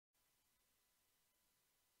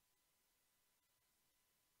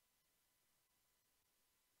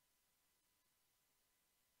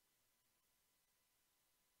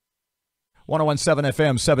1017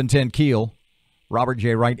 FM, 710 Keel. Robert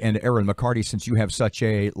J. Wright and Aaron McCarty, since you have such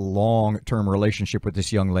a long-term relationship with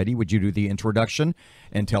this young lady, would you do the introduction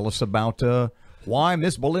and tell us about why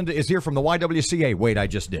Miss Belinda is here from the YWCA? Wait, I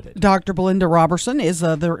just did it. Dr. Belinda Roberson is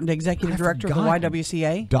the executive director of the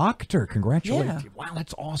YWCA. Doctor, congratulations. Yeah. Wow,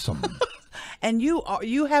 that's awesome. And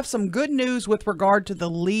you have some good news with regard to the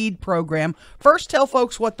LEAD program. First, tell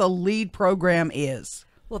folks what the LEAD program is.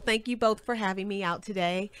 Well, thank you both for having me out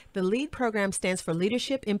today. The LEAD program stands for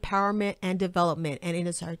Leadership, Empowerment, and Development, and it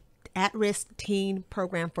is our at-risk teen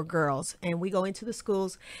program for girls. And we go into the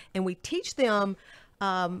schools and we teach them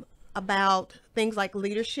about things like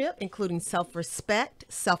leadership, including self-respect,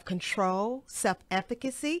 self-control,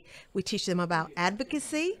 self-efficacy. We teach them about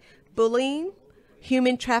advocacy, bullying,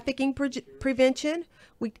 human trafficking prevention.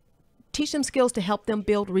 We teach them skills to help them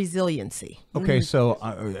build resiliency. Okay, so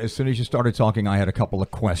as soon as you started talking, I had a couple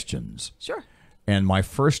of questions. Sure. And my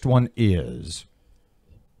first one is,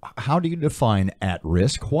 how do you define at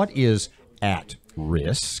risk? What is at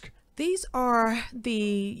risk? These are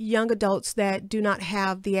the young adults that do not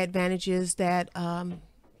have the advantages that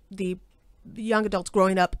the young adults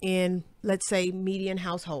growing up in, let's say, median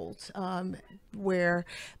households, where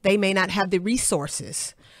they may not have the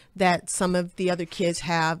resources that some of the other kids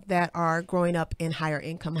have that are growing up in higher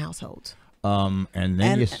income households. And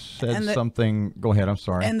then you said something. Go ahead. I'm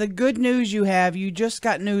sorry. And the good news you just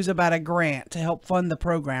got news about a grant to help fund the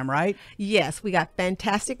program, right? Yes, we got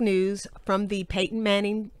fantastic news from the Peyton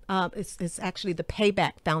Manning. It's actually the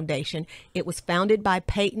Payback Foundation. It was founded by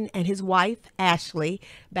Peyton and his wife, Ashley,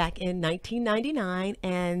 back in 1999.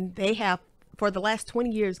 And they have, for the last 20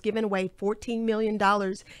 years, given away $14 million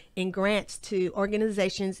in grants to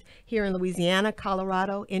organizations here in Louisiana,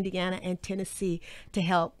 Colorado, Indiana, and Tennessee to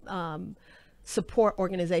help support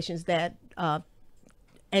organizations that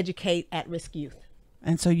educate at-risk youth.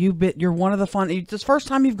 And so you're one of the it's the first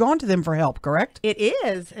time you've gone to them for help, correct? It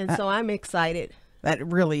is, and so I'm excited. That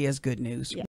really is good news. Yeah.